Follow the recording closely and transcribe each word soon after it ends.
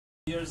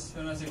years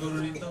ko na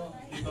siguro dito.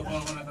 Hindi pa po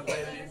ako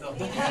nakatayo dito.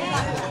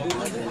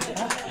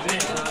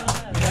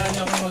 Kaya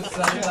niya ako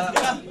magsasalita.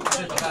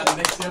 Kasi baka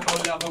next year pa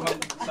ulit ako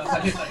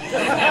magsasalita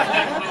dito.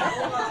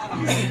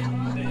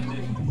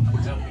 Hindi.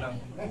 Joke lang.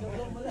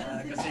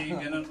 Kasi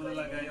ganun po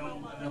talaga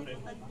yung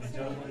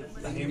medyo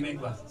tahimik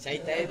ba.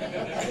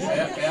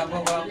 Kaya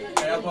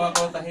po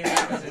ako tahimik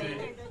kasi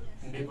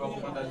hindi po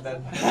ako madaldal.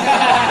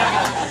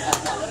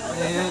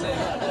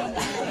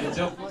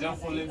 Joke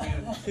po lang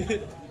yun.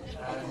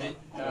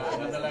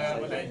 Natalaga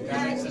ko na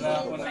kahit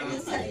sila ako na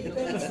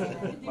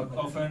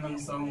mag-offer ng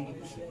song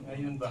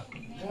ngayon ba?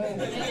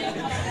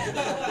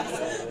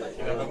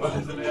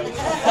 Kinakabahan sila yan.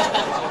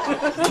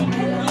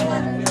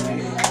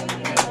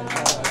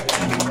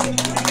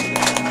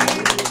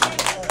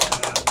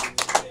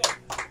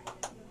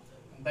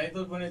 Ang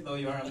title po nito,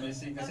 You Are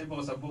Amazing, kasi po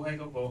sa buhay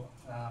ko po,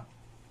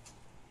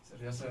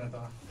 seryoso na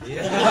to ha.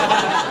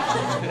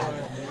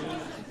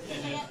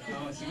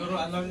 Siguro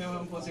alam niyo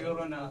naman po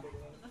siguro na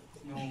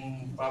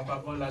yung papa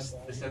ko last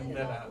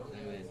December,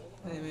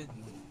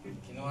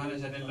 kinuha na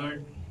siya ni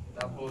Lord.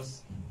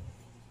 Tapos,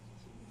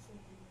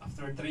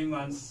 after 3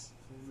 months,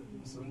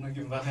 sunog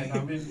yung bahay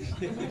namin.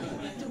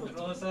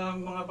 Pero sa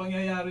mga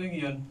pangyayaring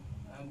yun,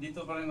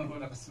 dito pa rin ako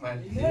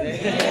nakasmile.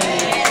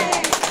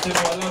 Kasi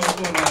po alam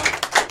ko na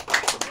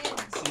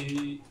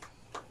si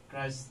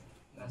Christ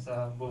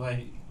nasa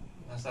buhay,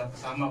 nasa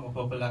kasama ko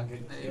po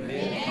palagi.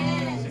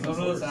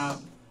 Siguro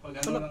sa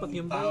pag-ano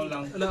ng tao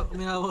lang,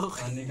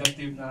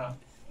 negative na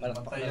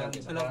patayan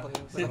sa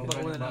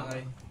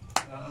bahay.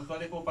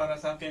 Actually po para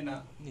sa akin na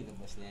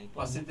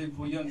positive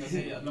po yun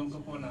kasi alam ko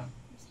po na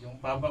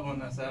yung papa ko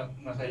nasa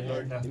kay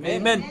Lord na.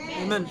 Amen!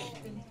 Amen!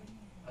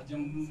 At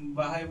yung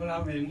bahay mo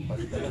namin,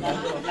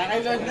 nakay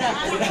Lord na!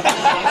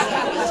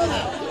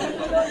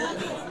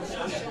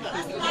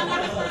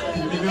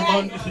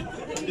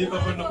 hindi pa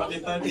po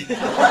napalitan.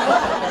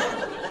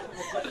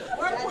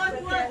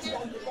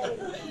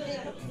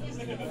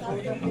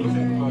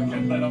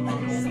 Maganda naman.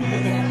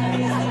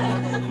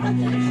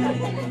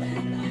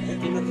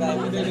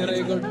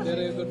 Ni-record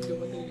ko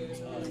pati.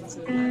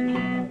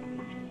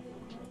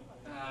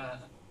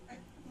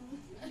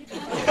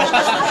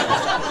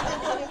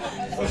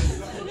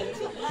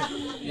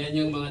 Yan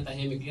yung mga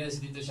tahimik yan.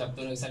 Dito siya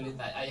ito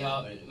nagsalita.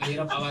 Ayaw,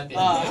 mahirap awatin.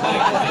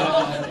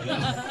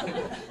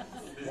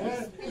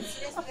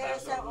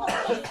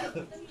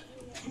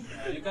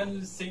 You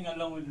can sing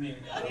along with me.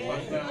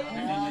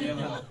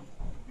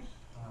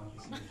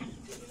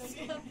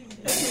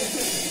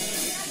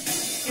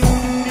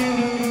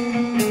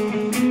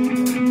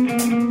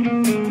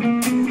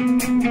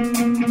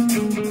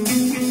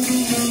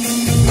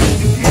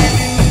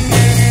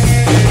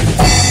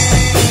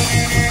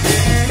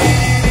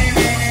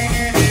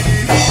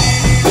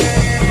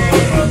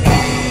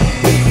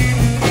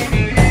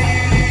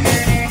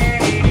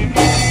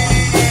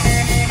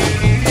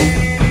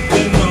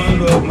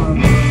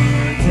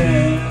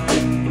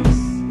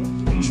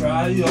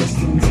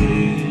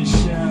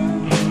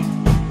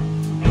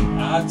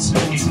 I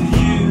turn to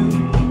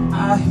you,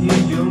 I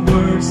hear your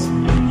words,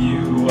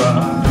 you I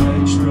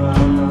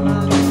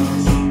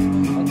trust.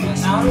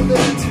 I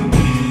learn to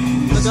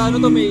please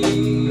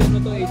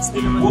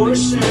you,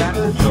 worship,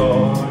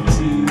 adore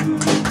you.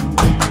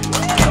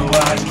 Now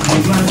I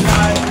give my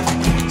life,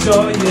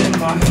 joy in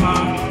my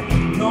heart,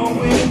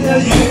 knowing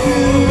that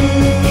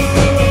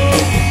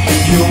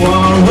you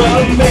are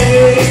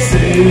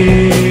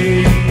amazing,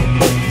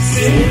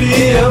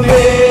 simply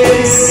amazing.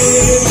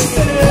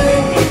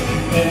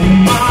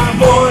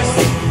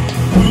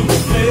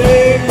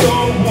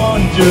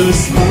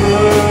 Just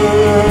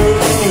word,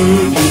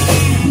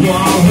 you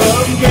are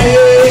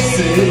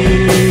amazing,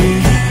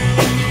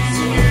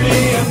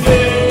 simply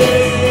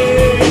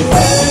amazing,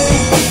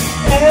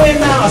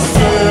 and I'll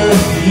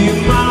serve you,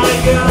 my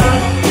God,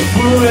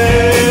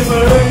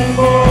 forevermore.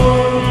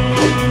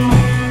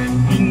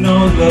 You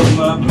know that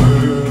my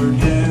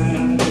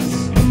burdens,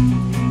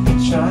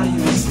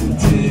 trials,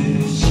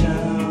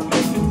 temptation,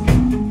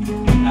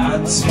 I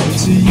turn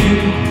to you,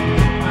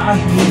 I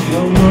hear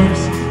your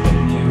words.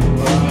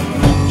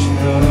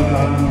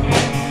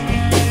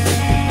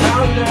 I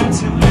learn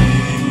to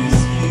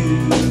please you,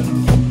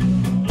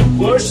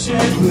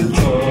 worship,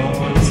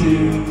 adore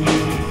you.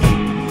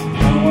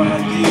 Now I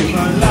give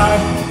my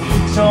life,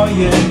 joy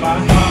in my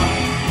heart,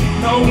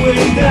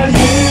 knowing that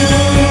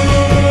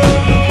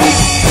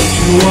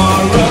you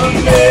are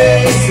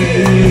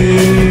amazing,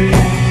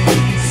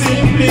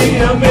 simply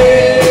amazing,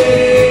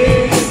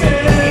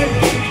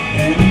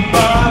 and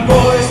my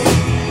voice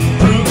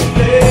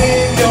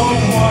proclaim your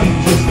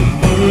wondrous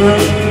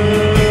word.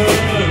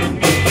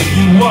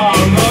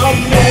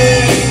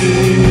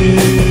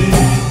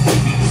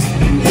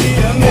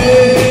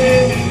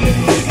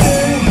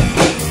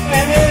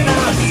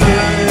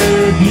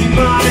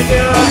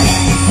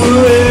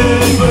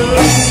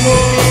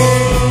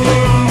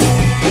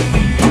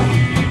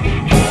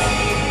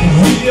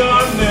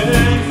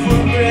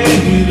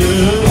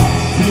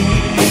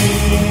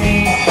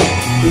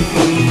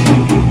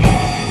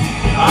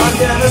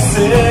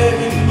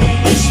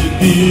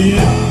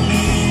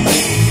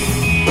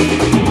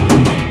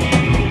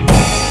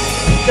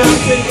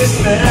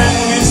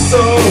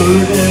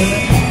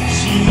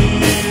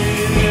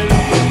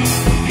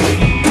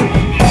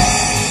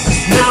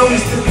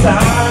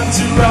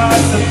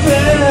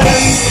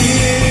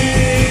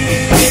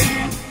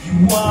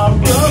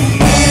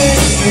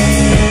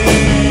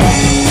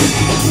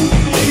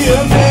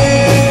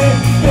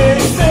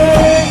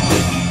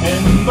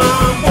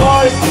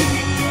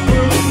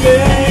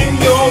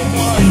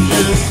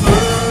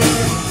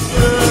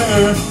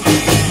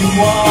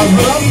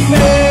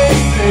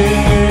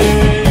 amazing,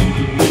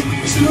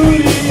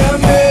 truly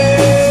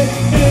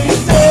amazing,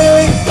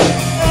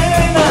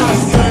 and I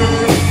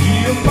serve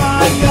you,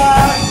 my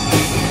God,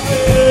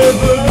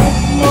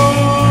 forevermore.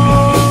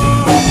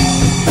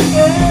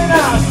 And I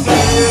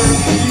serve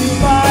you,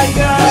 my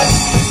God,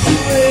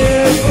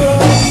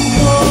 forevermore.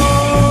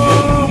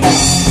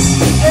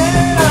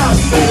 And I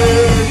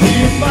serve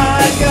you,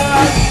 my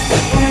God,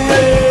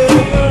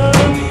 forevermore.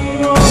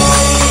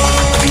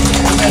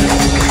 Amen.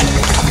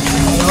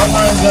 Lord,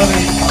 our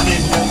David,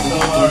 please, so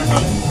our